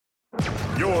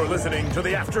You're listening to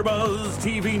the AfterBuzz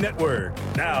TV Network,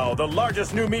 now the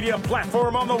largest new media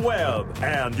platform on the web,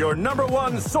 and your number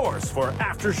one source for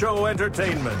after-show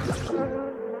entertainment.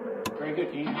 Very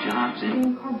good, Dean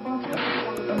Johnson.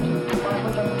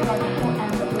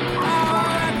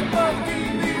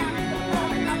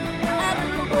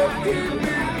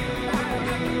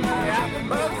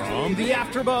 From the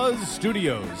AfterBuzz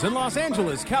Studios in Los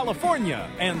Angeles, California,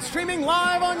 and streaming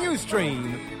live on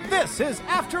Ustream, this is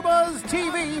AfterBuzz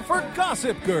TV for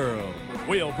Gossip Girl.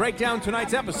 We'll break down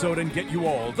tonight's episode and get you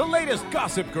all the latest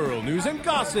Gossip Girl news and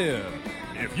gossip.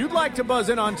 If you'd like to buzz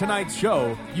in on tonight's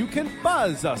show, you can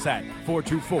buzz us at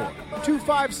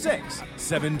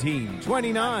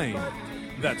 424-256-1729.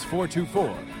 That's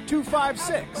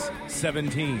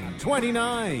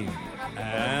 424-256-1729.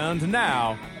 And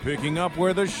now, picking up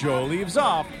where the show leaves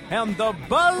off and the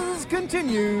buzz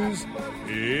continues,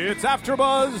 it's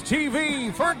AfterBuzz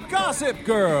TV for Gossip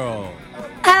Girl.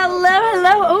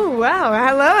 Hello. Oh, wow.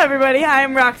 Hello, everybody.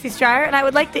 I'm Roxy Stryer, and I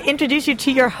would like to introduce you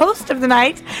to your host of the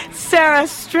night, Sarah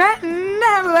Stratton.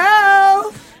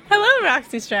 Hello. Hello,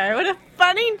 Roxy Stryer. What a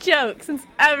funny joke, since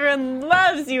everyone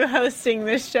loves you hosting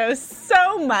this show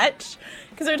so much,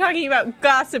 because we're talking about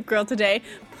Gossip Girl today.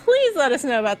 Please let us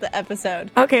know about the episode.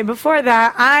 Okay, before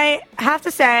that, I have to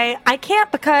say, I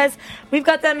can't because we've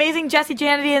got the amazing Jessie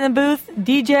Janity in the booth.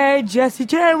 DJ Jessie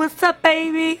J, what's up,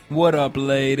 baby? What up,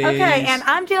 ladies? Okay, and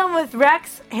I'm dealing with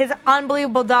Rex, his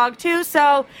unbelievable dog, too,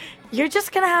 so you're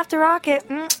just going to have to rock it.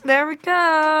 There we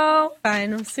go.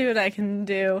 Fine, we'll see what I can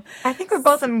do. I think we're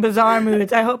both in bizarre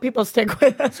moods. I hope people stick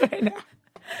with us right now.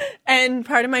 And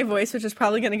part of my voice, which is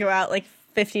probably going to go out like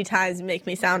 50 times and make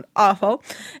me sound awful.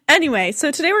 Anyway,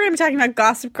 so today we're going to be talking about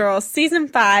Gossip Girl Season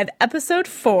 5, Episode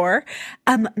 4,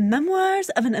 Memoirs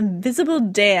of an Invisible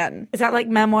Dan. Is that like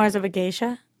Memoirs of a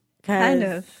Geisha? Kind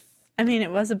of. I mean, it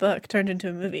was a book turned into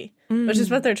a movie, which is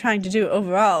what they're trying to do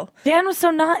overall. Dan was so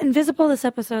not invisible this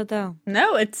episode, though.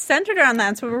 No, it's centered around that.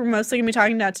 That's what we're mostly going to be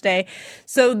talking about today.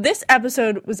 So this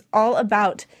episode was all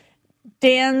about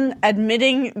Dan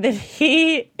admitting that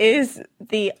he is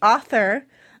the author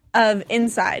of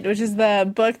Inside, which is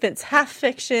the book that's half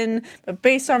fiction but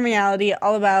based on reality,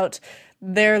 all about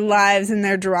their lives and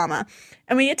their drama.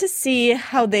 And we get to see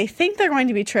how they think they're going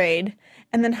to be portrayed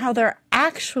and then how they're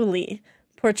actually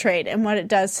portrayed and what it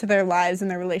does to their lives and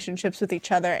their relationships with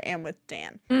each other and with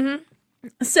Dan. Mm-hmm.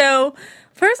 So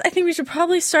first, I think we should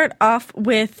probably start off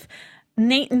with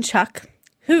Nate and Chuck,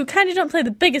 who kind of don't play the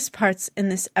biggest parts in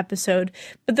this episode,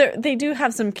 but they do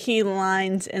have some key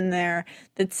lines in there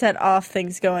that set off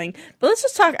things going. But let's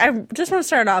just talk, I just want to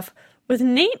start off with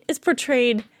Nate is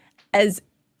portrayed as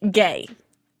gay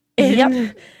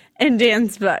in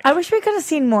Dan's book. I wish we could have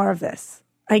seen more of this.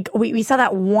 Like, we saw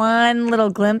that one little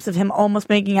glimpse of him almost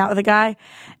making out with a guy.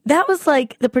 That was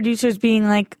like the producers being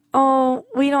like, oh,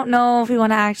 we don't know if we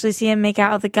want to actually see him make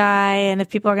out with a guy and if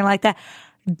people are going to like that.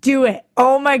 Do it.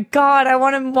 Oh my God. I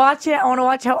want to watch it. I want to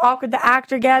watch how awkward the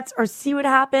actor gets or see what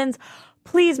happens.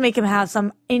 Please make him have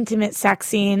some intimate sex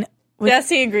scene.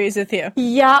 Jessie agrees with you.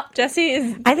 Yep.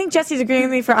 I think Jessie's agreeing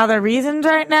with me for other reasons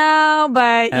right now,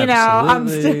 but you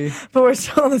Absolutely. know, but we're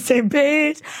still on the same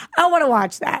page. I want to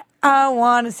watch that. I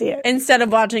want to see it. Instead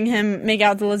of watching him make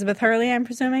out with Elizabeth Hurley, I'm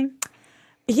presuming?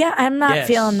 Yeah, I'm not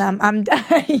feeling them.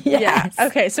 Yes. Yeah.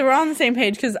 Okay, so we're all on the same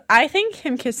page because I think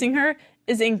him kissing her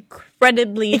is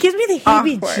incredibly It gives me the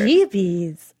awkward.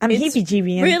 heebie-jeebies. I'm It's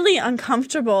heebie-jeebies. really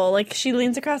uncomfortable. Like, she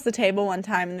leans across the table one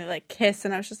time and they, like, kiss,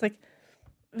 and I was just like,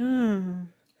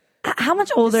 How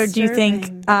much older do you think,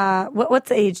 what's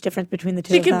the age difference between the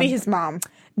two she of could them? be his mom.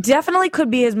 Definitely could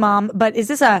be his mom, but is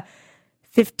this a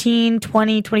 15,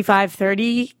 20, 25,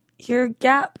 30 year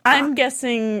gap? I'm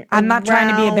guessing I'm not trying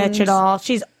to be a bitch around- at all.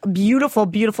 She's a beautiful,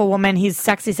 beautiful woman. He's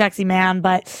sexy, sexy man,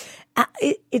 but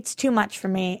it's too much for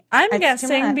me. I'm It's too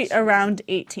guessing much. around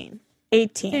 18.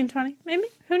 18. 20, maybe?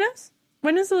 Who knows?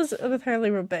 When is Elizabeth Hurley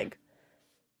real big?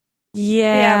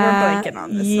 Yeah. we're blanking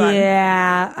on this one.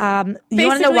 Yeah. You want to know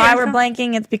Basically, why I'm we're from-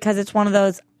 blanking? It's because it's one of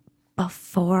those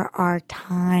before our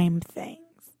time things.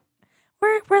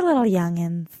 We're little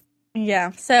youngins.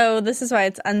 Yeah, so this is why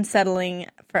it's unsettling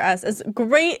for us. As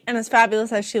great and as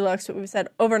fabulous as she looks, what we've said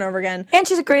over and over again. And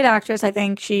she's a great actress. I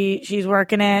think she's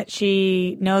working it.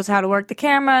 She knows how to work the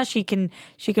camera. She can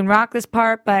rock this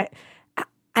part, but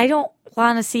I don't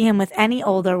want to see him with any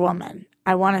older woman.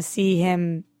 I want to see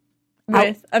him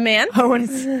With a man? I want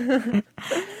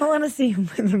to see him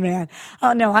with a man.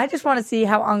 Oh no, I just want to see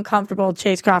how uncomfortable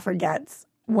Chase Crawford gets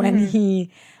when he.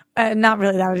 Not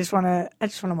really that. I just want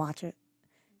to watch it.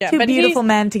 Yeah, Two but beautiful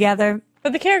men together.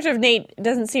 But the character of Nate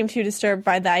doesn't seem too disturbed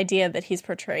by the idea that he's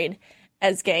portrayed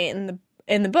as gay in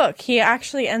in the book. He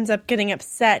actually ends up getting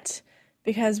upset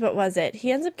because, what was it?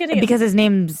 He ends up getting because his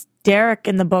name's Derek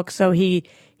in the book, so he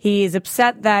is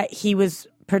upset that he was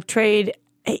portrayed,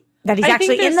 that he's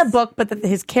actually in the book, but that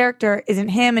his character isn't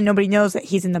him and nobody knows that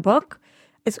he's in the book.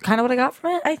 It's kind of what I got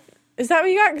from it. Is that what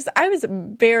you got? Because I was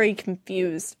very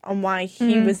confused on why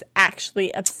he was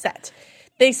actually upset.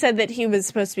 They said that he was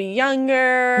supposed to be younger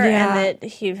and that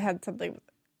he had something with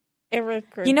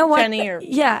Eric or Jenny.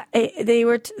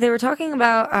 They were talking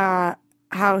about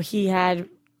how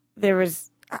there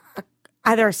was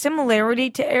either a similarity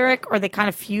to Eric or they kind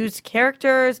of fused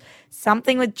characters,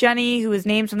 something with Jenny who was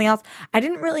named something else. I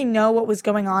didn't really know what was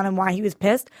going on and why he was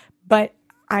pissed, but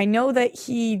I know that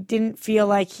he didn't feel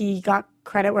like he got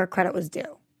credit where credit was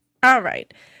due. All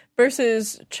right.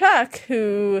 Versus Chuck,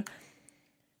 who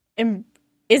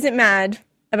isn't mad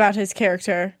about his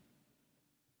character,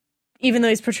 even though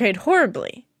he's portrayed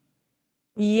horribly.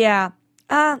 Yeah.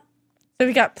 So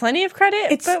we got plenty of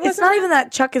credit. It's not even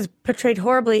that Chuck is portrayed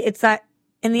horribly. It's that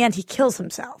in the end he kills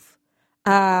himself.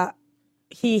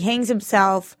 He hangs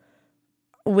himself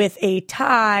with a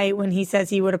tie when he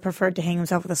says he would have preferred to hang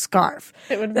himself with a scarf.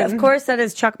 Of course, that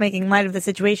is Chuck making light of the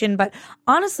situation, but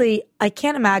honestly, I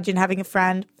can't imagine having a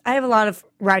friend. I have a lot of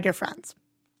writer friends.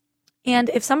 And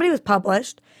if somebody was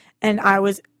published and I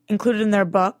was included in their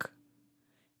book,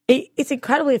 it's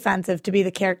incredibly offensive to be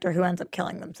the character who ends up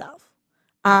killing themselves.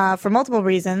 For multiple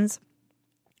reasons.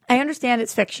 I understand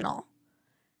it's fictional.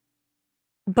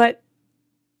 But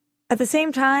at the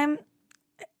same time,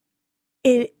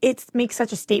 it makes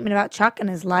such a statement about Chuck and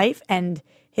his life and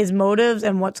his motives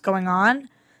and what's going on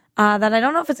that I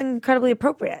don't know if it's incredibly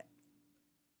appropriate.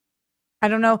 I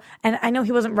don't know. And I know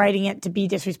he wasn't writing it to be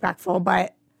disrespectful,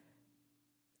 but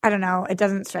I don't know. It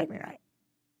doesn't strike me right.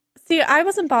 See, I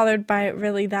wasn't bothered by it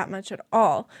really that much at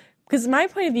all. Because my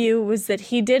point of view was that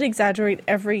he did exaggerate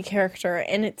every character.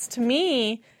 And it's, to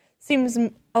me, seems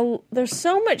there's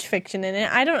so much fiction in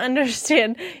it. I don't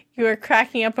understand. You are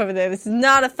cracking up over there. This is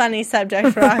not a funny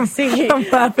subject, Roxy. I'm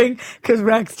laughing because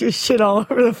Rex just shit all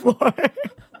over the floor.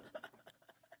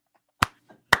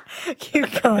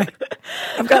 Keep going.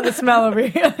 I've got the smell over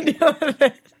here.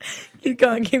 Keep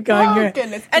going. Oh,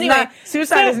 goodness. Anyway.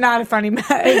 Suicide is not a funny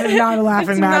matter. It is not a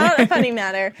laughing matter. It's not a funny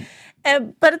matter.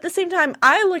 But at the same time,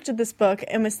 I looked at this book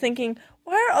and was thinking,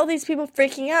 why are all these people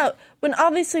freaking out when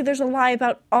obviously there's a lie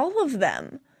about all of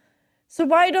them? So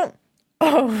why don't...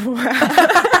 Oh,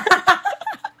 wow.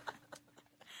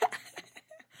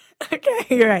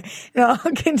 Okay, you're right. No,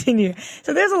 I'll continue.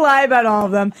 So there's a lie about all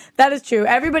of them. That is true.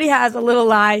 Everybody has a little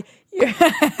lie.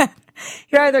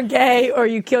 You're either gay or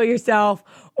you kill yourself,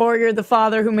 or you're the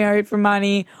father who married for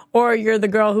money, or you're the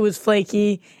girl who was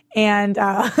flaky. And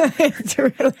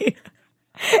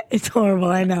it's horrible,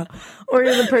 I know. Or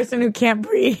you're the person who can't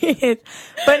breathe.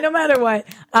 But no matter what,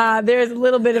 there's a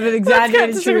little bit of an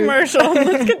exaggerated Let's get this commercial.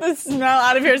 Let's get the smell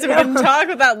out of here so we can talk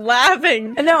without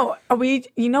laughing. No,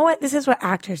 you know what? This is what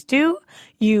actors do.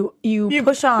 You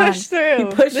push on. Push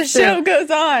through. The show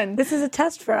goes on. This is a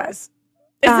test for us.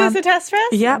 Is this a test for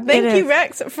us? Yeah, Thank you,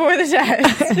 Rex, for the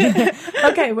test.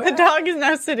 Okay. The dog is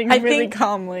now sitting really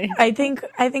calmly. I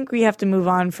think we have to move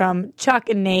on from Chuck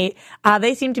and Nate.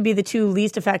 They seem to be the two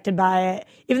least affected by it.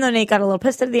 Even though Nate got a little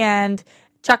pissed at the end,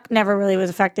 Chuck never really was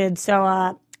affected.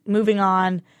 So moving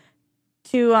on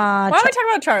to... Why don't we talk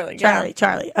about Charlie?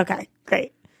 Charlie. Okay,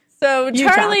 great. So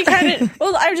Charlie kind of...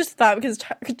 Well, I just thought because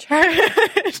Charlie...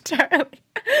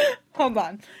 Hold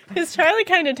on. Because Charlie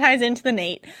kind of ties into the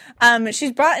Nate.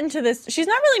 She's brought into this... She's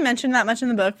not really mentioned that much in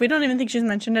the book. We don't even think she's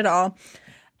mentioned at all.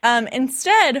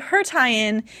 Instead, her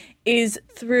tie-in is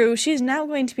through... She's now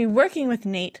going to be working with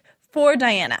Nate for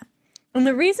Diana. And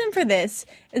the reason for this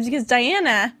is because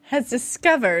Diana has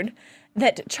discovered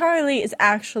that Charlie is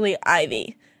actually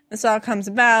Ivy. This all comes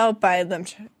about by them...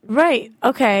 Right.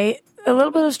 Okay. A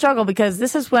little bit of struggle because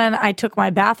this is when I took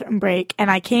my bathroom break and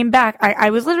I came back.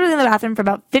 I was literally in the bathroom for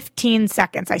about 15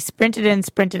 seconds. I sprinted in,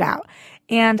 sprinted out.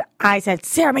 And I said,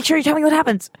 Sarah, make sure you tell me what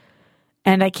happens.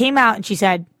 And I came out and she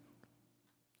said,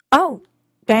 oh,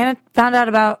 Diana found out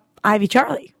about Ivy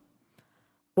Charlie.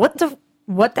 What the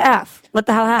F? What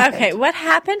the hell happened? Okay, what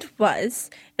happened was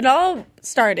it all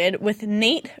started with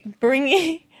Nate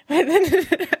bringing...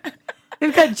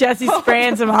 We've got Jesse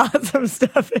spraying some awesome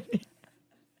stuff in here.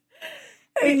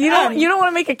 You don't want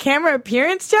to make a camera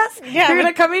appearance, Jess? Yeah, You're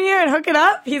gonna come in here and hook it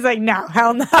up? He's like, no,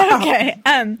 hell no. Okay.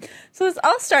 So this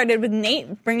all started with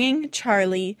Nate bringing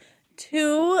Charlie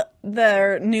to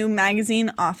their new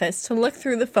magazine office to look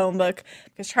through the phone book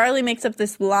because Charlie makes up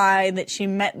this lie that she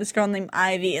met this girl named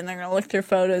Ivy and they're gonna look through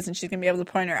photos and she's gonna be able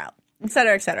to point her out,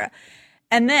 etc., etc.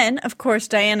 And then, of course,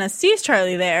 Diana sees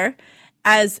Charlie there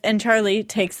and Charlie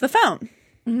takes the phone.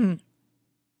 Mm-hmm.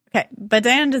 Okay, but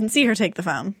Diana doesn't see her take the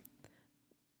phone.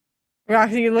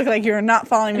 Roxy, you look like you're not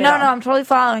following me. No, I'm totally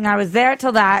following. I was there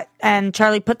till that, and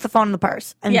Charlie puts the phone in the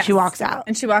purse, and she walks out.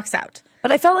 And she walks out.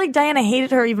 But I felt like Diana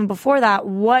hated her even before that.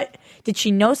 What did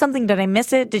she know something? Did I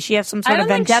miss it? Did she have some sort of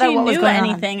vendetta? I don't what think she was knew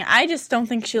going anything. I just don't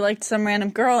think she liked some random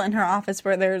girl in her office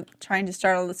where they're trying to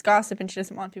start all this gossip, and she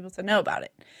doesn't want people to know about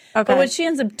it. Okay. But what she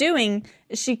ends up doing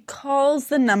is she calls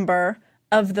the number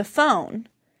of the phone,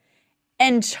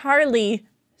 and Charlie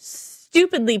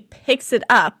stupidly picks it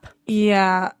up.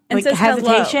 Yeah. And like says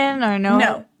hesitation hello. Or no?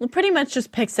 No. Well, pretty much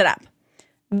just picks it up.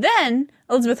 Then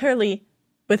Elizabeth Hurley,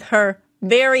 with her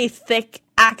very thick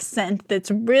accent that's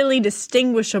really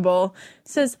distinguishable,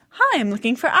 says, "Hi, I'm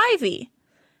looking for Ivy."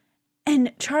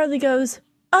 And Charlie goes,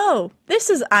 "Oh, this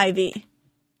is Ivy."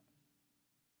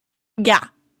 Yeah.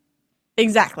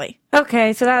 Exactly.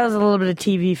 Okay, so that was a little bit of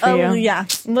TV for you. Oh, yeah.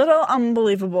 Little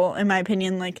unbelievable, in my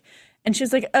opinion. And she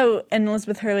was like, "Oh," and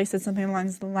Elizabeth Hurley said something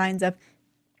along the lines of,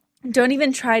 "Don't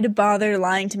even try to bother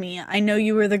lying to me. I know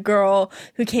you were the girl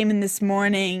who came in this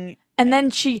morning." And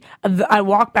then I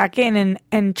walk back in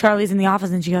and Charlie's in the office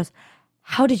and she goes,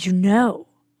 "How did you know?"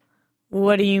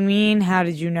 What do you mean, how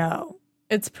did you know?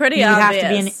 It's pretty you obvious. You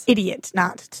have to be an idiot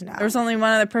not to know. There was only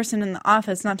one other person in the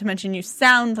office, not to mention you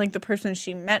sound like the person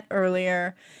she met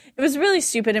earlier. It was really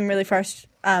stupid and really far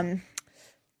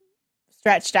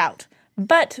stretched out.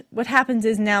 But what happens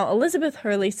is now Elizabeth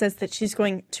Hurley says that she's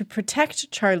going to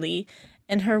protect Charlie,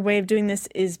 and her way of doing this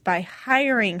is by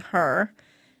hiring her.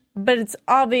 But it's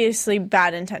obviously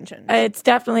bad intention. It's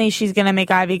definitely she's going to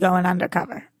make Ivy go in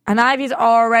undercover. And Ivy's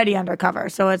already undercover,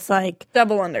 so it's like...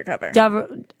 Double undercover.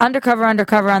 Undercover,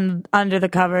 under the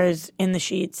covers, in the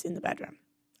sheets, in the bedroom.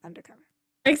 Undercover.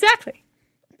 Exactly.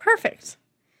 Perfect.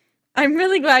 I'm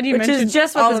really glad you mentioned all of that. Which is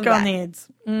just what this girl needs.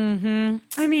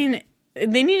 Mm-hmm. I mean,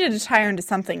 they needed to tie her into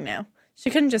something new. She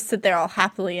couldn't just sit there all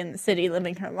happily in the city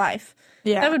living her life.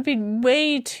 Yeah. That would be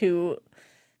way too...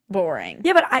 boring.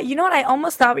 Yeah, but you know what? I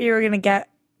almost thought we were going to get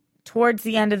towards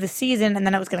the end of the season and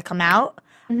then it was going to come out.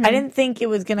 Mm-hmm. I didn't think it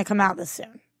was going to come out this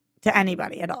soon to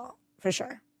anybody at all, for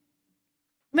sure.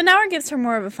 But now it gives her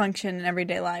more of a function in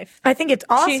everyday life. I think it's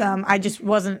awesome. I just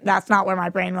wasn't, that's not where my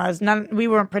brain was. We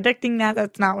weren't predicting that.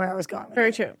 That's not where I was going with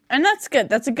Very true. And that's good.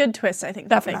 That's a good twist, I think,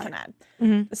 that they can add.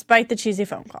 Mm-hmm. Despite the cheesy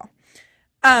phone call.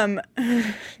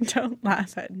 Don't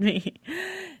laugh at me.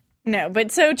 No,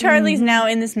 but so Charlie's now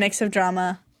in this mix of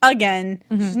drama. Again,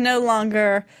 she's no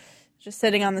longer just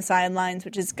sitting on the sidelines,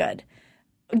 which is good.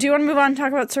 Do you want to move on and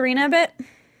talk about Serena a bit?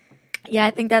 Yeah,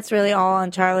 I think that's really all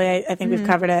on Charlie. I think we've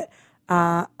covered it.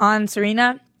 On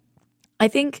Serena, I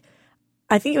think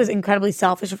it was incredibly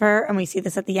selfish of her, and we see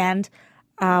this at the end,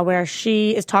 where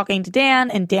she is talking to Dan,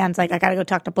 and Dan's like, "I gotta go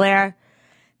talk to Blair."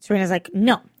 Serena's like,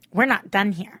 "No, we're not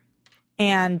done here."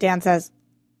 And Dan says,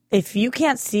 "If you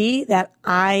can't see that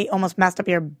I almost messed up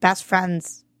your best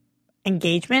friend's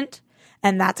engagement,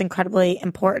 and that's incredibly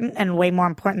important and way more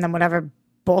important than whatever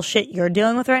bullshit you're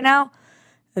dealing with right now,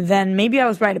 then maybe I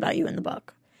was right about you in the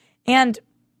book." And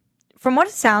from what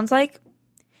it sounds like,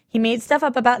 he made stuff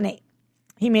up about Nate.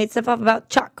 He made stuff up about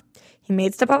Chuck. He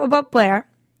made stuff up about Blair.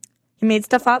 He made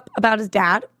stuff up about his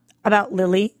dad, about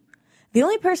Lily. The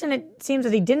only person it seems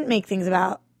that he didn't make things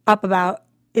up about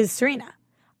is Serena.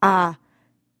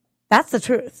 That's the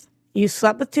truth. You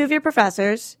slept with two of your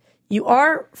professors. You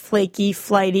are flaky,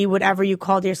 flighty, whatever you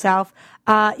called yourself.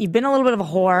 You've been a little bit of a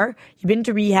whore. You've been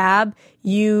to rehab.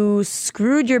 You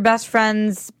screwed your best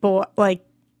friend's boy. Like,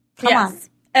 come on.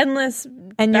 Endless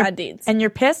bad deeds. And you're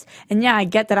pissed. And yeah, I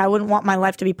get that I wouldn't want my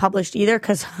life to be published either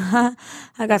because I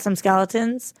got some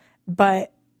skeletons.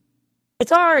 But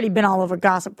it's already been all over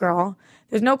Gossip Girl.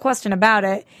 There's no question about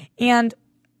it. And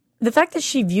the fact that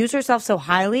she views herself so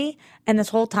highly and this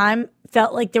whole time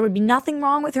felt like there would be nothing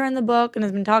wrong with her in the book and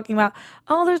has been talking about,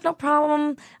 "Oh, there's no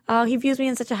problem. He views me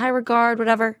in such a high regard,"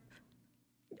 whatever.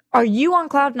 Are you on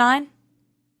cloud nine?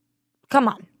 Come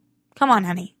on. Come on,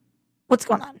 honey. What's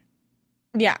going on?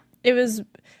 Yeah,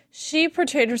 she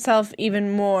portrayed herself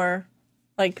even more,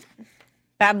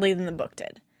 badly than the book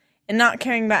did. And not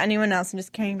caring about anyone else and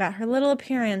just caring about her little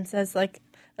appearance as, a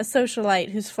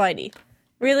socialite who's flighty.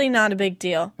 Really not a big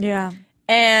deal. Yeah.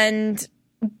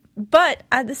 But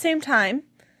at the same time,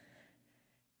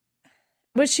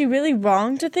 was she that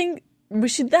wrong to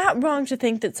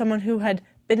think that someone who had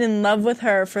been in love with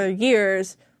her for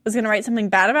years was going to write something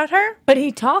bad about her? But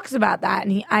he talks about that.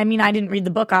 And I didn't read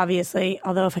the book, obviously,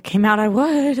 although if it came out, I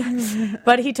would.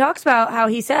 But he talks about how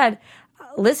he said,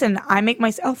 "Listen, I make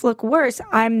myself look worse.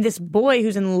 I'm this boy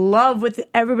who's in love with,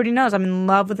 everybody knows I'm in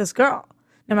love with this girl,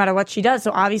 no matter what she does.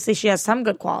 So obviously she has some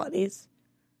good qualities."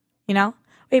 You know?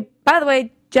 Wait, by the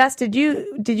way, Jess, did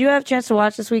you have a chance to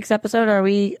watch this week's episode? Are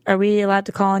we allowed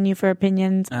to call on you for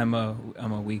opinions? I'm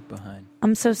a week behind.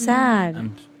 I'm so sad.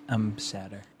 I'm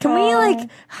sadder. Can we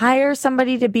hire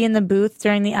somebody to be in the booth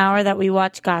during the hour that we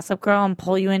watch Gossip Girl and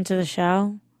pull you into the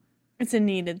show? It's a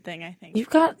needed thing, I think. We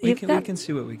can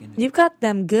see what we can do. You've got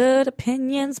them good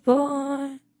opinions,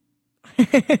 boy.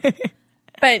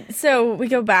 But so we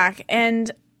go back,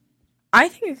 and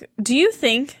do you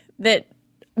think that,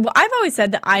 well, I've always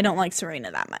said that I don't like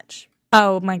Serena that much.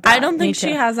 Oh my God. I don't think me too.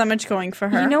 she has that much going for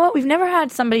her. You know what? We've never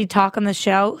had somebody talk on the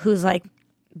show who's like,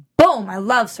 boom, I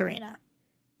love Serena.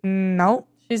 Nope.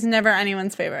 She's never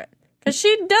anyone's favorite. Because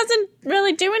she doesn't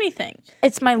really do anything.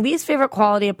 It's my least favorite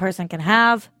quality a person can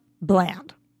have.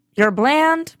 Bland. You're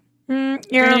bland.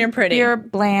 You're pretty. You're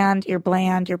bland. You're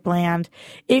bland. You're bland.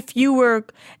 If you were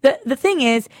the thing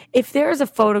is, if there is a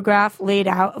photograph laid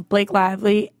out of Blake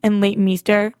Lively and Leighton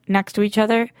Meester next to each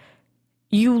other,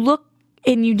 you look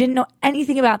and you didn't know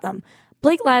anything about them.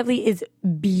 Blake Lively is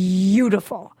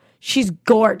beautiful. She's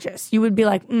gorgeous. You would be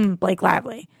like, Blake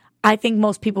Lively. I think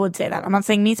most people would say that. I'm not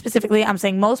saying me specifically. I'm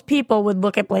saying most people would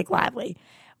look at Blake Lively.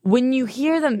 When you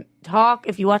hear them talk,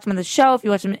 if you watch them on the show, if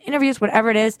you watch them in interviews, whatever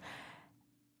it is,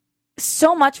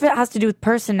 so much of it has to do with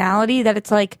personality that it's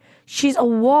like she's a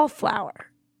wallflower.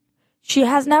 She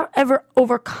has never ever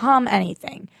overcome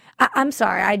anything. I'm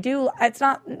sorry.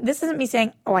 This isn't me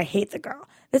saying, oh, I hate the girl.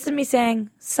 This is me saying,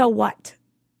 so what?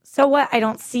 So what? I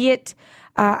don't see it.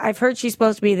 I've heard she's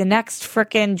supposed to be the next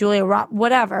frickin' Julia Roberts,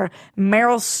 whatever.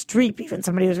 Meryl Streep, even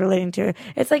somebody was relating to.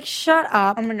 It's like, shut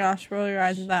up. Oh my gosh, roll your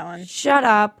eyes at that one. Shut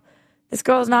up. This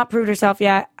girl has not proved herself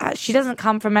yet. She doesn't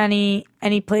come from any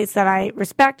place that I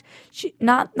respect.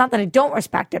 Not that I don't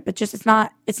respect it, but just it's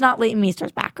not Leighton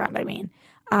Meester's background. I mean,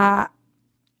 I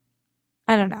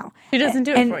don't know. She doesn't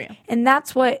do it for you, and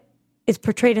that's what is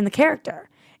portrayed in the character.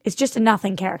 It's just a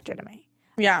nothing character to me.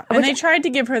 Yeah, and they tried to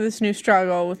give her this new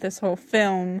struggle with this whole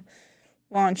film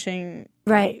launching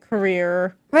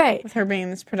career, with her being in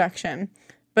this production.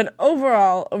 But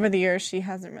overall, over the years, she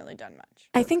hasn't really done much.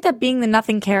 I think that being the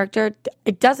nothing character,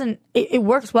 it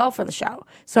works well for the show.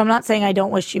 So I'm not saying I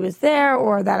don't wish she was there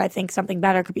or that I think something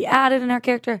better could be added in her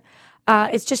character.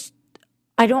 It's just,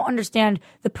 I don't understand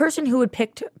the person who would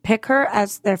pick her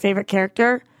as their favorite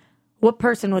character. What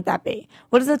person would that be?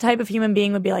 What is the type of human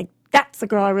being would be like, that's the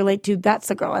girl I relate to. That's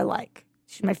the girl I like.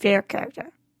 She's my favorite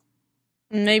character.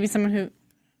 Maybe someone who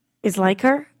is like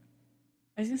her.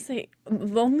 I was going to say,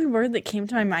 the only word that came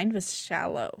to my mind was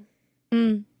shallow.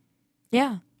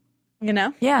 Yeah. You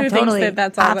know? Yeah, who totally. thinks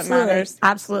that that's all that matters?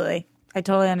 Absolutely. I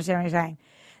totally understand what you're saying.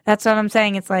 That's what I'm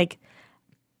saying. It's like,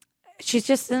 she's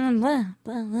just blah, blah,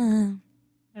 blah.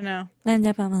 I know. We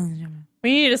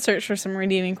need to search for some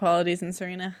redeeming qualities in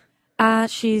Serena.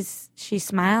 She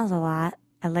smiles a lot.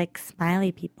 I like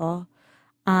smiley people.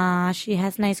 She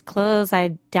has nice clothes. I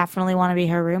definitely want to be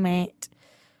her roommate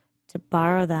to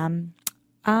borrow them.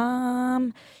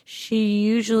 She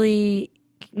usually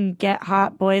can get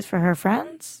hot boys for her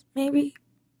friends, maybe.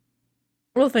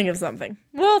 We'll think of something.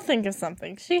 We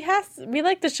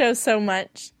like the show so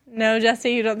much. No,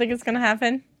 Jesse, you don't think it's going to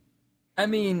happen? I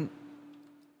mean,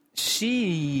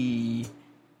 she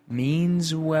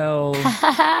means well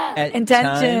at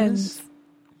intentions. Times,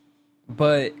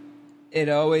 but it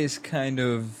always kind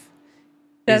of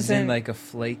is in like a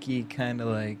flaky kind of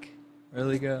like,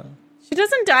 really go? She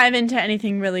doesn't dive into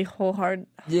anything really wholeheartedly.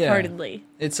 Yeah.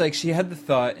 It's like she had the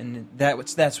thought, and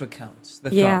that's what counts. The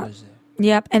thought was there.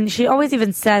 Yep, and she always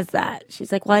even says that.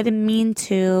 She's like, well, I didn't mean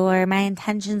to, or my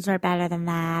intentions were better than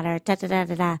that, or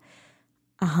da-da-da-da-da.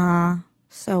 Uh-huh.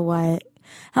 So what?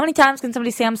 How many times can somebody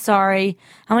say, I'm sorry?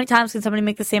 How many times can somebody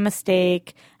make the same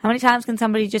mistake? How many times can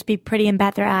somebody just be pretty and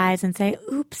bat their eyes and say,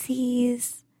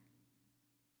 oopsies?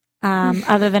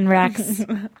 Other than Rex.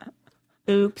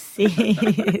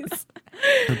 Oopsies.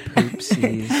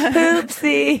 Oopsies.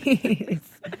 Oopsies.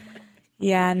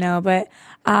 Yeah, no, but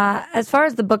as far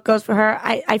as the book goes for her,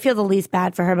 I feel the least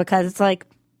bad for her because it's like,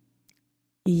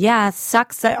 yeah, it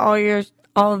sucks that all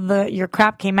your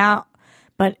crap came out,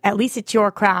 but at least it's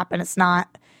your crap and it's not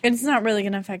really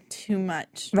going to affect too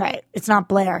much. Right. It's not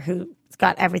Blair who's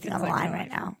got everything on the line right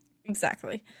now.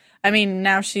 Exactly. I mean,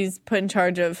 now she's put in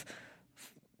charge of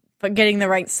getting the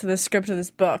rights to the script of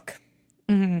this book.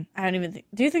 Mm-hmm. I don't even think.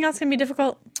 Do you think that's going to be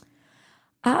difficult?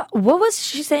 What was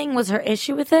she saying was her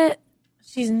issue with it?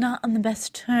 She's not on the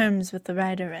best terms with the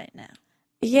writer right now.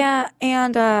 Yeah,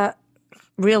 and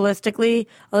realistically,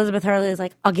 Elizabeth Hurley is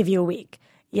like, I'll give you a week.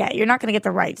 Yeah, you're not going to get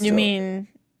the rights. You mean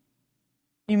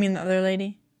the other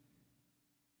lady?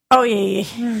 Oh, yeah.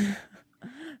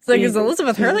 It's like, is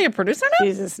Elizabeth Hurley a producer now?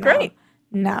 Jesus, no. Great.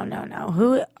 No.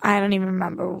 Who? I don't even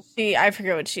remember. I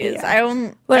forget what she is.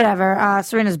 Yeah. Whatever.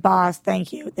 Serena's boss.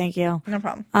 Thank you. No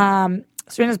problem.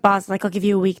 Serena's boss is like, I'll give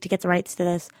you a week to get the rights to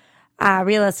this.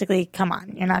 Realistically, come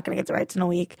on. You're not going to get the rights in a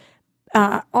week.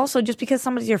 Also, just because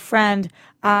somebody's your friend,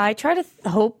 I try to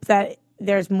hope that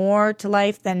there's more to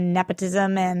life than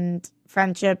nepotism and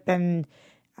friendship. And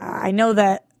I know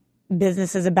that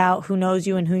business is about who knows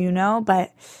you and who you know,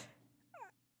 but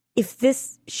if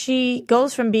she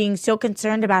goes from being so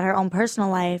concerned about her own personal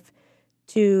life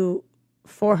to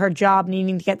for her job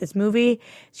needing to get this movie,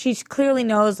 she clearly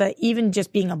knows that even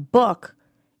just being a book,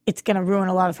 it's going to ruin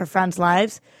a lot of her friends'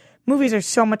 lives. Movies are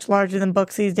so much larger than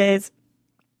books these days.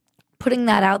 Putting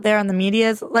that out there on the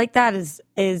media like that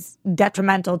is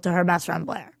detrimental to her best friend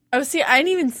Blair. Oh, see, I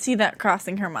didn't even see that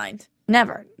crossing her mind.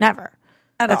 Never.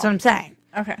 That's what I'm saying.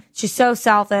 Okay. She's so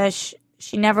selfish.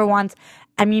 She never wants,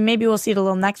 I mean, maybe we'll see it a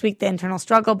little next week, the internal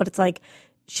struggle, but it's like,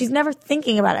 she's never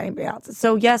thinking about anybody else.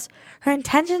 So yes, her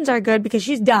intentions are good because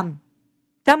she's dumb.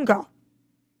 Dumb girl.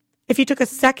 If you took a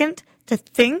second to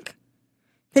think,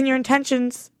 then your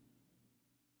intentions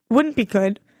wouldn't be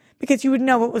good because you would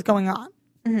know what was going on.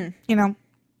 Mm-hmm. You know?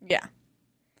 Yeah.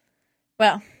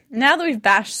 Well, now that we've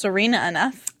bashed Serena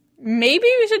enough, maybe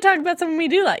we should talk about someone we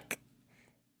do like.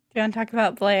 Do you want to talk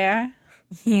about Blair?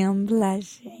 Yeah, I'm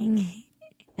blushing.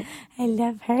 I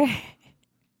love her.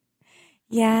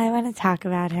 Yeah, I want to talk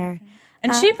about her.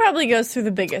 And she probably goes through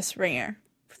the biggest ringer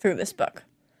through this book.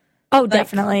 Oh,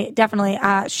 definitely.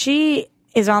 She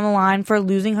is on the line for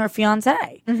losing her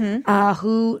fiancé,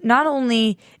 who not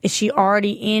only is she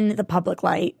already in the public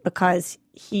light because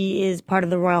he is part of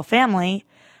the royal family,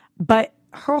 but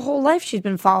her whole life she's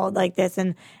been followed like this,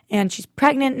 and she's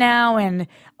pregnant now and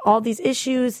all these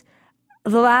issues.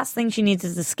 The last thing she needs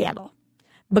is a scandal,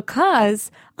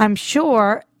 because I'm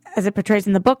sure, as it portrays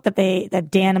in the book, that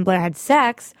Dan and Blair had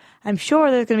sex. I'm sure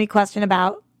there's going to be a question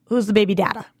about who's the baby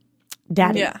daddy.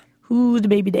 Yeah. Who's the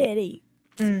baby daddy?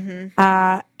 Mm-hmm.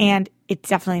 And it's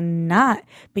definitely not.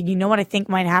 But you know what I think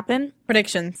might happen?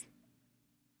 Predictions.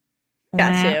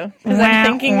 Got you. Because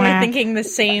we're thinking the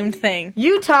same thing.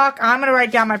 You talk. I'm going to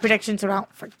write down my prediction so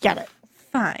don't forget it.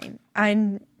 Fine.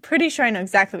 I'm pretty sure I know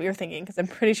exactly what you're thinking because I'm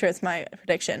pretty sure it's my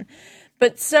prediction.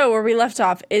 But so where we left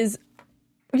off is,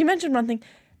 you mentioned one thing,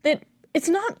 that it's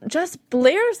not just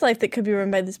Blair's life that could be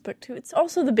ruined by this book too. It's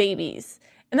also the baby's.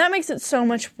 And that makes it so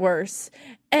much worse.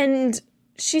 And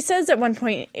she says at one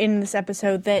point in this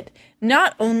episode that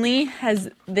not only has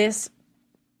this,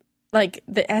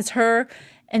 has her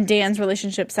and Dan's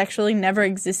relationship sexually never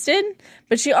existed,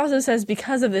 but she also says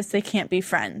because of this, they can't be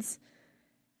friends.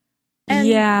 And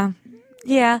yeah.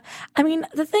 I mean,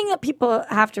 the thing that people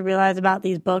have to realize about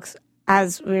these books,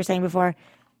 as we were saying before,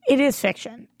 it is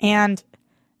fiction. And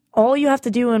all you have to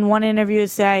do in one interview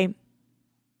is say,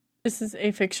 this is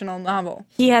a fictional novel.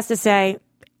 He has to say,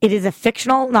 it is a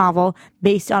fictional novel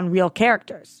based on real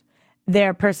characters.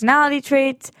 Their personality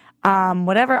traits,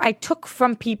 whatever I took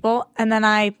from people, and then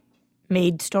I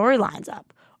made storylines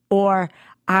up. Or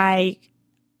I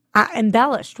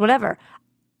embellished, whatever.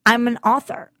 I'm an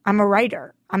author. I'm a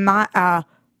writer. I'm not a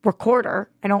recorder.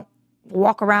 I don't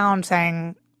walk around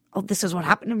saying, oh, this is what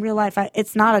happened in real life.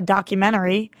 It's not a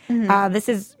documentary. Mm-hmm. This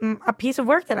is a piece of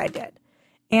work that I did.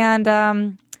 And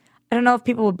I don't know if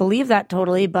people would believe that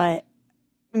totally, but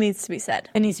it needs to be said.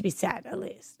 It needs to be said, at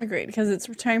least. Agreed, because it's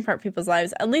tearing apart people's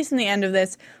lives. At least in the end of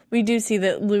this, we do see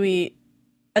that Louis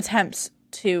attempts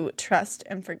to trust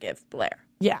and forgive Blair.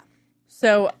 Yeah.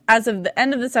 So as of the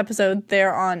end of this episode,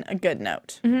 they're on a good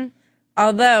note. Mm-hmm.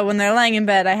 Although, when they're laying in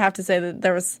bed, I have to say that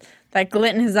there was that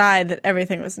glint in his eye that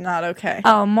everything was not okay.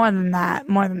 Oh, more than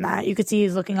that. You could see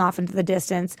he's looking off into the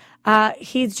distance.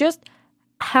 He's just,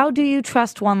 how do you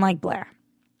trust one like Blair?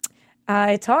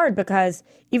 It's hard because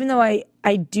even though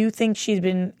I do think she's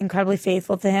been incredibly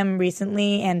faithful to him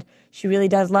recently and she really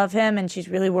does love him and she's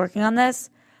really working on this,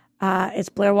 it's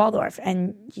Blair Waldorf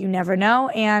and you never know.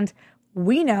 And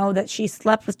we know that she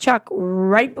slept with Chuck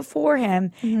right before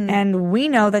him, and we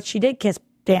know that she did kiss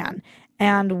Dan,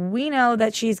 and we know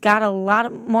that she's got a lot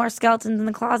of more skeletons in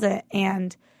the closet,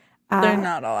 and they're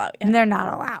not all out yet. And they're not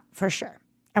all out, for sure.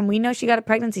 And we know she got a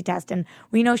pregnancy test, and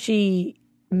we know she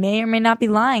may or may not be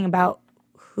lying about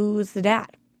who's the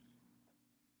dad.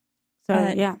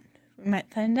 So, yeah. We might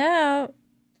find out.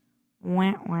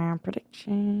 Wah,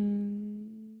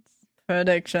 predictions. What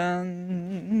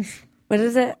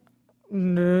is it? Are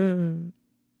we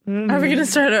going to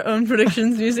start our own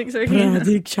predictions music?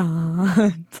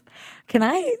 Predictions. Can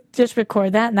I just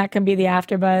record that and that can be the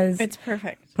AfterBuzz? It's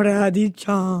perfect.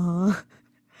 Predictions.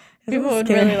 People would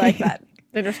really like that.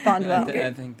 They'd respond well.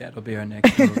 I think that'll be our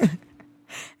next move.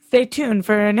 stay tuned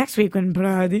for next week when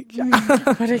prediction.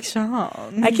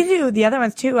 I can do the other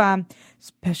ones too.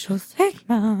 Special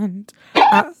segment.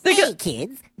 Hey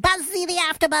kids, Buzzy the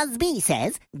AfterBuzz Bee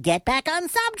says, get back on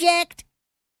subject.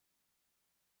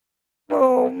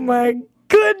 Oh my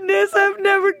goodness, I've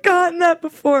never gotten that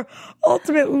before.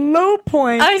 Ultimate low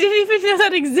point. I didn't even know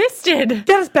that existed.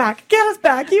 Get us back.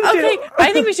 You Okay, do.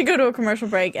 I think we should go to a commercial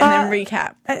break and then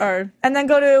recap. And then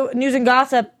go to news and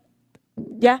gossip.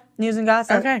 Yeah, news and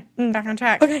gossip. Okay, back on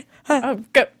track. Okay. Oh,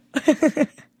 go.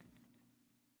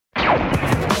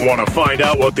 Want to find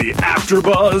out what the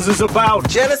AfterBuzz is about?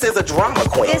 Janice is a drama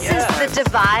queen. This is the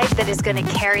divide that is going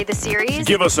to carry the series.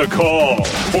 Give us a call.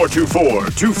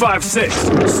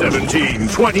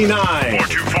 424-256-1729.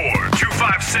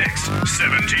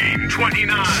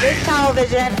 424-256-1729. It's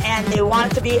television, and they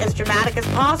want it to be as dramatic as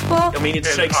possible. I mean,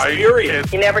 it's Shakespearean.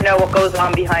 You never know what goes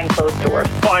on behind closed doors.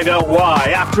 Find out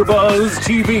why AfterBuzz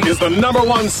TV is the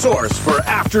 #1 source for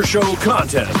after-show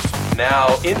content.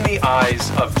 Now, in the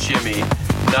eyes of Jimmy,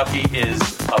 Nucky is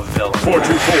a villain.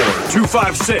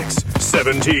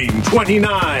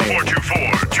 424-256-1729.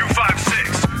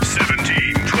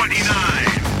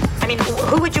 424-256-1729. I mean,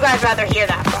 who would you guys rather hear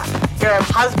that from? Your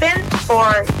husband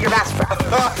or your best friend?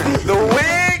 The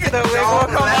wig will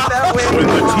come out. That wig. When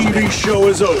the TV show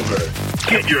is over,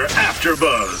 get your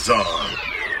AfterBuzz on.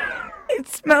 It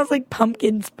smells like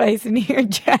pumpkin spice in here,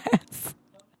 Jess.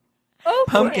 Oh,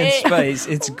 Pumpkin spice,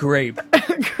 it's grape.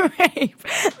 Grape.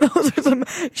 Those are some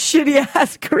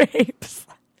shitty-ass grapes.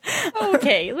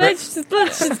 Okay, let's just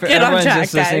get on Everyone track,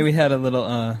 just listening, guys. we had a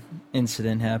little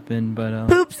incident happen, but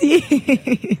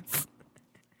Poopsies.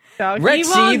 Doggy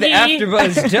Rexy, the woggy.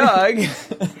 AfterBuzz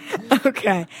dog.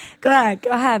 Okay. Go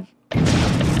ahead.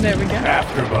 There we go.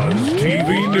 AfterBuzz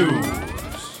TV News.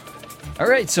 All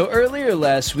right, so earlier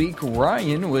last week,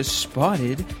 Ryan was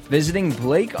spotted visiting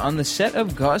Blake on the set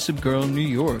of Gossip Girl New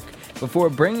York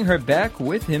before bringing her back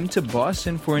with him to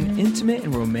Boston for an intimate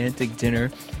and romantic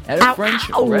dinner at a French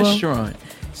restaurant.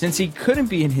 Since he couldn't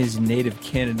be in his native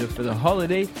Canada for the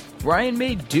holiday, Ryan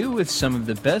made do with some of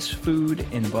the best food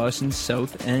in Boston's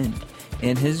South End.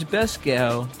 And his best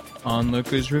gal,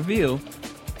 onlookers reveal,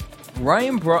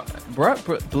 Ryan brought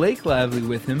Blake Lively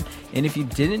with him, and if you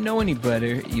didn't know any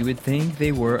better, you would think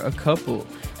they were a couple.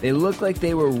 They looked like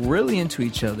they were really into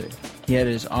each other. He had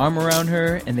his arm around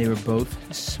her, and they were both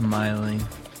smiling.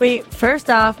 Wait, first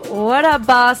off, what up,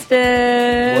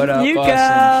 Boston? What up, you Boston?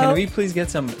 Go. Can we please get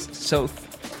some South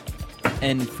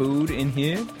End food in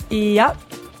here? Yep,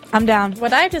 I'm down.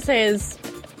 What I have to say is,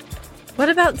 what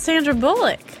about Sandra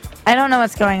Bullock? I don't know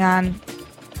what's going on.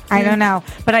 I don't know,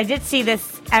 but I did see this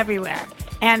everywhere,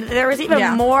 and there was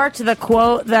even more to the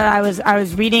quote that I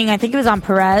was reading. I think it was on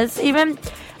Perez even.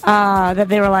 That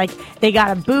they were like, they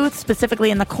got a booth specifically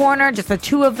in the corner, just the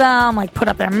two of them, like put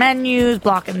up their menus,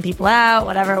 blocking people out,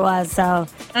 whatever it was. So,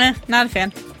 Not a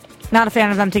fan. Not a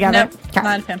fan of them together. Nope,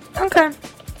 not a fan. Okay,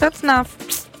 that's enough.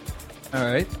 All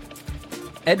right.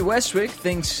 Ed Westwick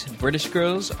thinks British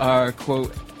girls are,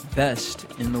 quote, best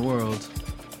in the world.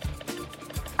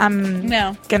 I'm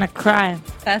gonna cry.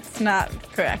 That's not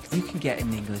correct. You can get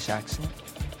an English accent.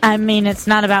 I mean, it's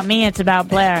not about me; it's about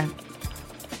Blair.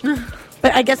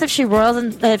 But I guess if she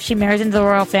marries into the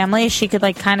royal family, she could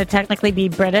like kind of technically be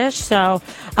British. So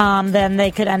then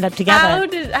they could end up together.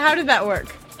 How did that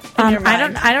work?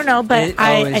 I don't know, but it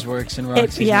always works in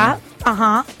Roxy's mind.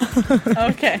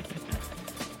 Okay.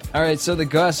 All right, so the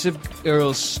Gossip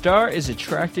Girl star is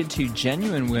attracted to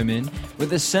genuine women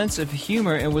with a sense of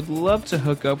humor and would love to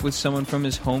hook up with someone from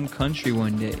his home country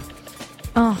one day.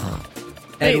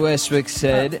 Ed Westwick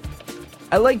said,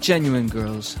 I like genuine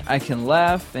girls. I can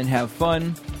laugh and have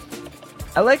fun.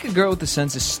 I like a girl with a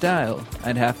sense of style.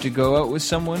 I'd have to go out with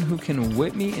someone who can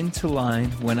whip me into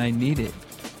line when I need it.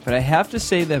 But I have to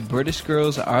say that British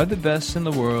girls are the best in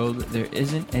the world. There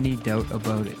isn't any doubt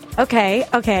about it. Okay.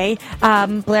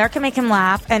 Blair can make him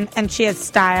laugh, and she has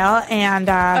style, and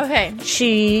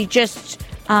she just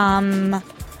You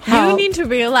need to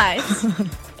realize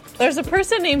there's a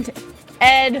person named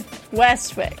Ed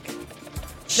Westwick.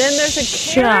 Then there's a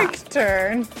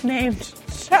character named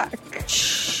Chuck.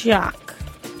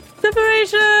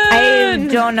 Separation! I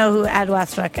don't know who Ed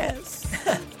Westwick is.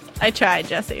 I tried,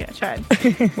 Jesse. I tried.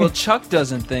 Well, Chuck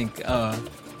doesn't think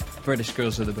British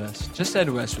girls are the best. Just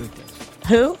Ed Westwick does.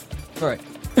 Who? Right.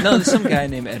 No, there's some guy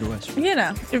named Ed Westwick. You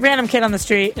know. A random kid on the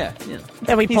street. Yeah.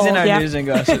 That we He's pulled, in our news and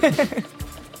gossip.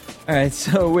 All right,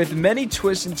 so with many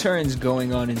twists and turns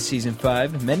going on in Season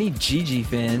 5, many Gigi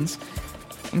fans,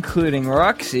 including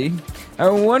Roxy,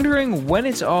 are wondering when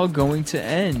it's all going to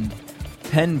end.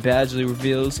 Penn Badgley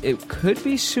reveals it could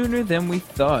be sooner than we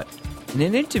thought. In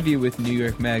an interview with New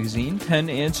York Magazine, Penn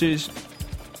answers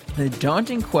the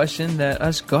daunting question that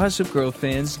us Gossip Girl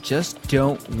fans just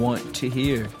don't want to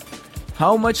hear.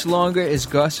 How much longer is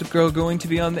Gossip Girl going to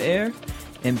be on the air?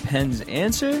 And Penn's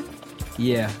answer?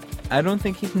 Yeah, I don't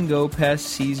think he can go past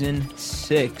season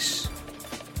 6.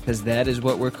 Because that is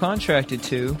what we're contracted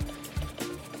to.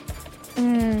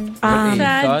 What are your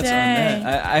thoughts on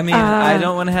that? I mean, I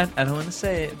don't want to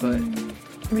say it, but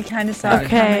we kind of saw it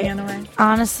coming in a way.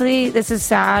 Honestly, this is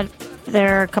sad.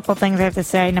 There are a couple things I have to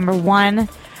say. Number one,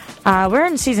 we're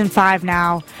in season 5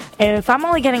 now. If I'm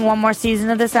only getting one more season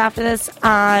of this after this,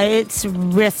 it's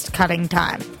wrist cutting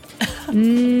time.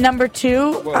 Number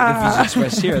 2, well, if you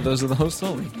express here, those are the hosts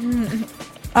only.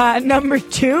 Number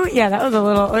 2, yeah, that was a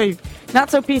little not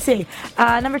so PC.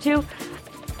 Number 2,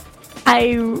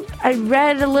 I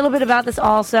read a little bit about this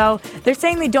also. They're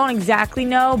saying they don't exactly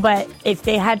know, but if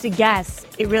they had to guess,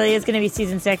 it really is going to be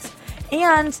season 6.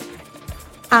 And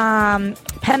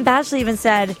Penn Badgley even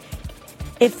said,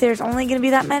 if there's only going to be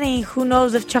that many, who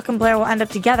knows if Chuck and Blair will end up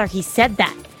together. He said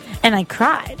that, and I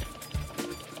cried.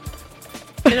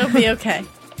 It'll be okay.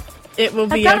 It will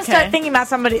be okay. I've got to start thinking about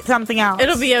something else.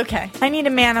 It'll be okay. I need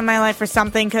a man in my life or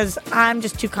something because I'm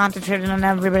just too concentrated on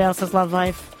everybody else's love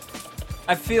life.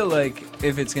 I feel like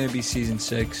if it's going to be season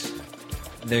 6,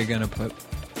 they're going to put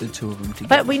the two of them together.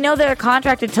 But we know they're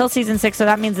contracted till season 6, so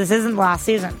that means this isn't the last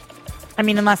season. I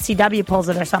mean, unless CW pulls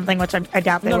it or something, which I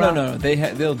doubt they will. No.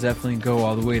 They'll definitely go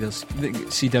all the way to...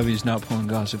 CW's not pulling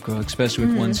Gossip Girl, especially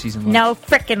with one season left. No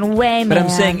frickin' way, man. But I'm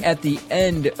saying at the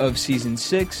end of season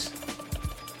 6...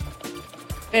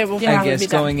 It will I guess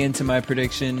going into my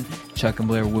prediction, Chuck and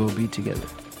Blair will be together.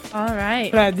 All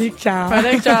right. Predictions.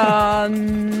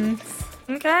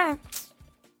 Okay.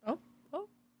 Oh.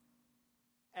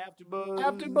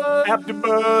 AfterBuzz.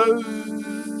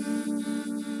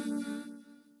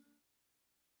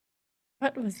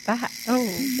 What was that? Oh.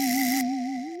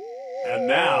 And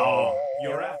now,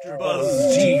 your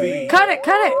AfterBuzz TV. Cut it.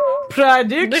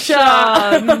 Prediction.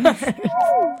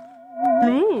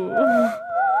 Ooh.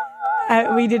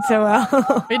 We did so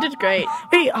well. We did great.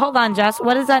 Wait, hold on, Jess.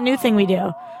 What is that new thing we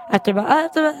do?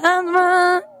 AfterBuzz.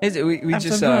 Is it? We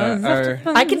just are.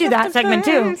 I can do that segment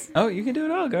too. Oh, you can do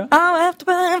it all, girl. Oh,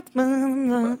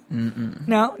 AfterBuzz.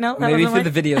 No. Maybe for the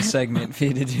video segment, for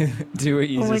you to do what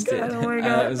you just did. Oh my God.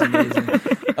 That was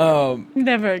amazing.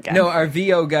 Never again. No, our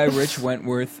VO guy, Rich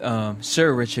Wentworth,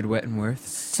 Sir Richard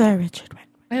Wentworth.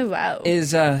 Oh, wow.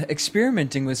 Is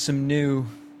experimenting with some new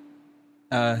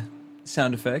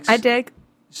sound effects. I dig.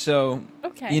 So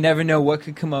you never know what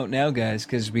could come out now, guys,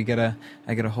 because I got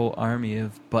a whole army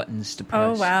of buttons to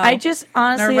press. Oh, wow. I just,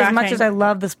 honestly, as much as I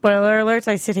love the spoiler alerts,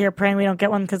 I sit here praying we don't get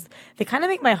one because they kind of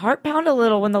make my heart pound a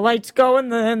little when the lights go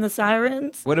and the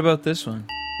sirens. What about this one?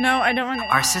 No, I don't want to.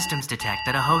 Our systems detect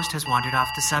that a host has wandered off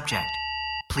the subject.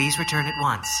 Please return at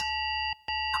once.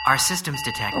 Our systems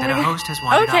detect that a host has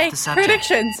wandered off the subject.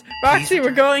 Predictions. Roxy,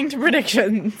 we're going to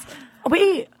predictions.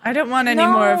 Wait. I don't want any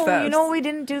more of those. You know what we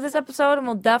didn't do this episode and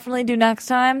we'll definitely do next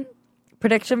time?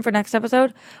 Prediction for next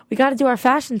episode? We got to do our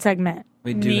fashion segment.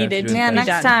 We do have to do Yeah,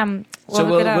 next time.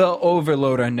 We'll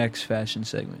overload our next fashion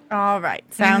segment. All right.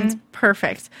 Sounds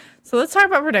perfect. So let's talk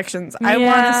about predictions. I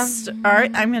want to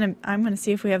start. I'm gonna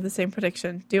see if we have the same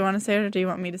prediction. Do you want to say it or do you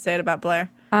want me to say it about Blair?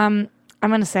 I'm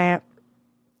gonna say it.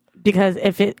 Because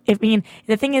the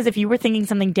thing is, if you were thinking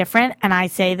something different and I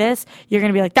say this, you're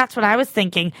going to be like, that's what I was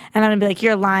thinking. And I'm going to be like,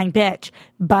 you're a lying bitch.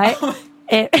 But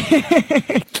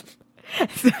it's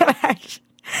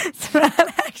not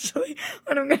actually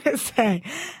what I'm going to say.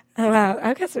 Oh, wow.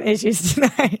 I've got some issues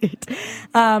tonight.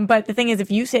 But the thing is, if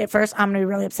you say it first, I'm going to be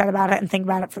really upset about it and think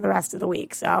about it for the rest of the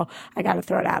week. So I got to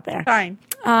throw it out there. Fine.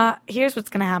 Here's what's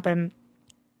going to happen.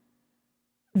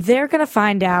 They're going to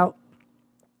find out.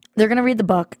 They're going to read the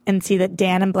book and see that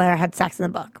Dan and Blair had sex in the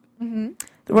book. Mm-hmm.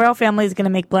 The royal family is going to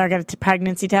make Blair get a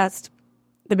pregnancy test.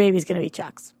 The baby's going to be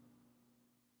Chuck's.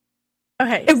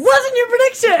 Okay. It wasn't your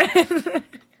prediction!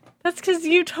 That's because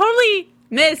you totally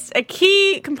missed a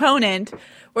key component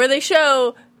where they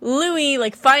show Louis,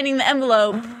 finding the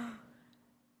envelope.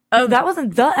 No, that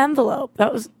wasn't the envelope.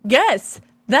 That was... Yes,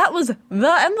 that was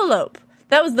the envelope.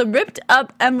 That was the ripped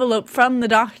up envelope from the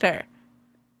doctor.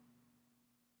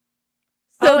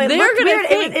 So they're going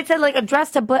to it said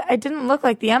addressed to Blair. It didn't look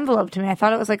like the envelope to me. I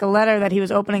thought it was a letter that he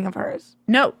was opening of hers.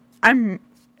 No,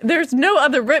 there's no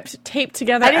other ripped taped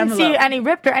together I didn't envelope. see any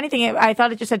ripped or anything. I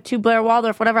thought it just said to Blair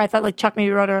Waldorf, whatever. I thought Chuck maybe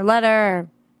wrote her a letter.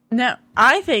 No,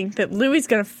 I think that Louis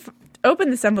going to open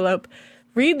this envelope,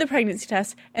 read the pregnancy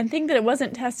test, and think that it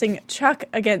wasn't testing Chuck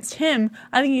against him.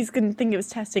 I think he's going to think it was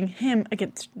testing him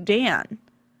against Dan.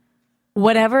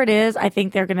 Whatever it is, I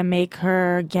think they're going to make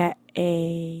her get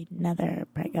another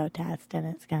Prego test, and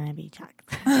it's going to be Chuck.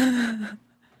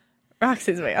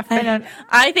 Roxy's way off.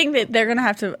 I think that they're going to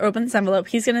have to open this envelope.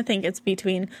 He's going to think it's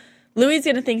between... Louis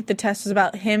going to think the test was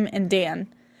about him and Dan.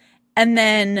 And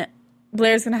then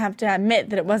Blair's going to have to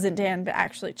admit that it wasn't Dan, but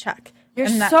actually Chuck. You're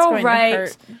and that's so going right. To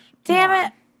hurt Damn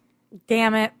it.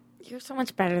 Damn it. You're so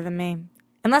much better than me.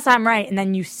 Unless I'm right, and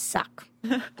then you suck.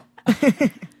 Thanks.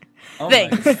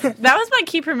 That was my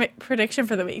key prediction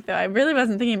for the week, though. I really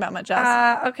wasn't thinking about much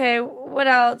else. Okay, what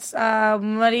else?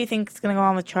 What do you think is going to go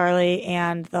on with Charlie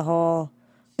and the whole...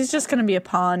 She's just going to be a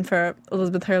pawn for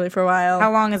Elizabeth Hurley for a while.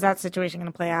 How long is that situation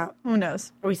going to play out? Who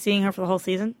knows? Are we seeing her for the whole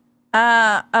season?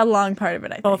 A long part of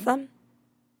it, I think. Both of them?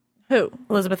 Who?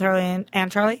 Elizabeth Hurley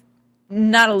and Charlie?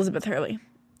 Not Elizabeth Hurley.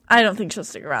 I don't think she'll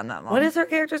stick around that long. What is her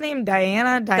character's name?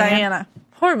 Diana? Diana.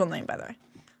 Horrible name, by the way.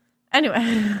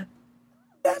 Anyway.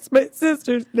 That's my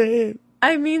sister's name.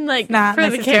 I mean, like, not for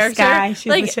the character. Sky.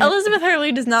 Like, Elizabeth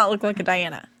Hurley does not look like a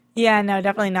Diana. Yeah, no,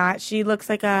 definitely not. She looks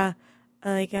like a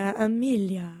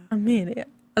Amelia.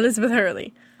 Elizabeth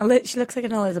Hurley. She looks like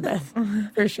an Elizabeth,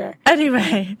 for sure.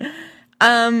 Anyway.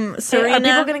 Serena. Are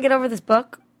people going to get over this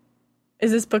book?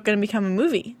 Is this book going to become a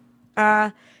movie?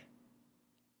 I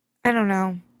don't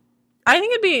know. I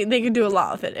think they could do a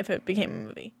lot with it if it became a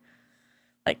movie.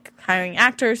 Like hiring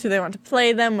actors, who they want to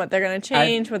play them, what they're going to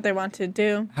change, what they want to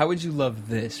do. How would you love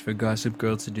this for Gossip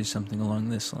Girl to do something along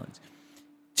this lines?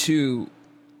 To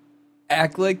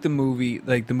act like the movie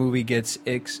gets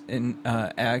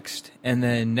axed, and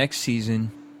then next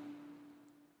season,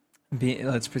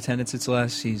 let's pretend it's its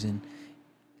last season.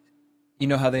 You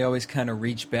know how they always kind of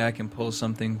reach back and pull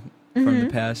something from the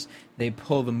past? They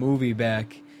pull the movie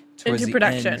back towards into the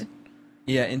production. end.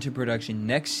 Yeah, into production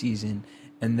next season.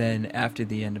 And then after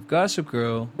the end of Gossip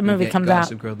Girl, the movie comes out.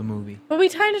 Gossip Girl, the movie. But we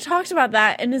kind of talked about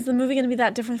that, and is the movie going to be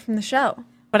that different from the show?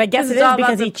 But I guess it is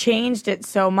because he changed it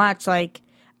so much. Like,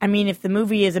 I mean, if the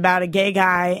movie is about a gay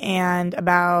guy and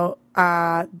about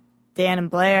Dan and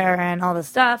Blair and all this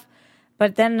stuff,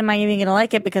 but then am I even going to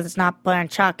like it because it's not Blair and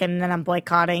Chuck, and then I'm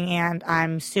boycotting and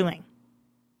I'm suing?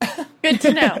 Good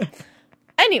to know.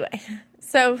 Anyway,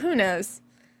 so who knows?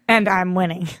 And I'm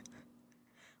winning.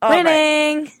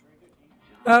 Winning!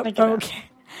 Right. Oh, okay.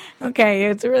 Okay,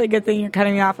 it's a really good thing you're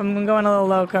cutting me off. I'm going a little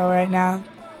loco right now.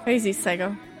 Crazy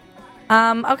psycho.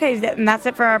 Okay, and that's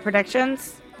it for our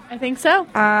predictions. I think so.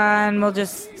 And we'll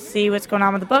just see what's going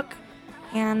on with the book.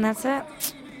 And that's it.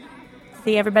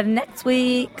 See everybody next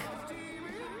week.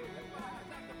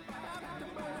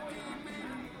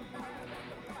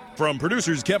 From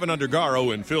producers Kevin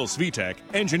Undergaro and Phil Svitek,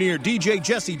 engineer DJ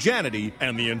Jesse Janity,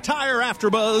 and the entire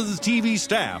AfterBuzz TV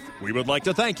staff, we would like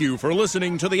to thank you for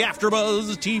listening to the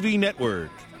AfterBuzz TV network.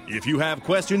 If you have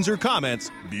questions or comments,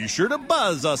 be sure to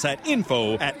buzz us at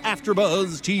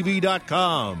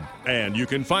info@AfterBuzzTV.com. And you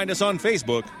can find us on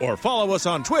Facebook or follow us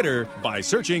on Twitter by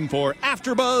searching for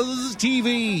AfterBuzz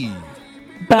TV.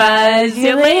 Buzz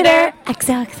you later.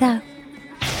 XOXO.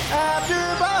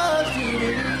 AfterBuzz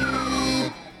TV.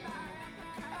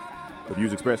 The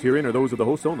views expressed herein are those of the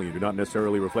hosts only and do not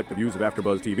necessarily reflect the views of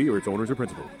AfterBuzz TV or its owners or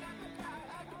principals.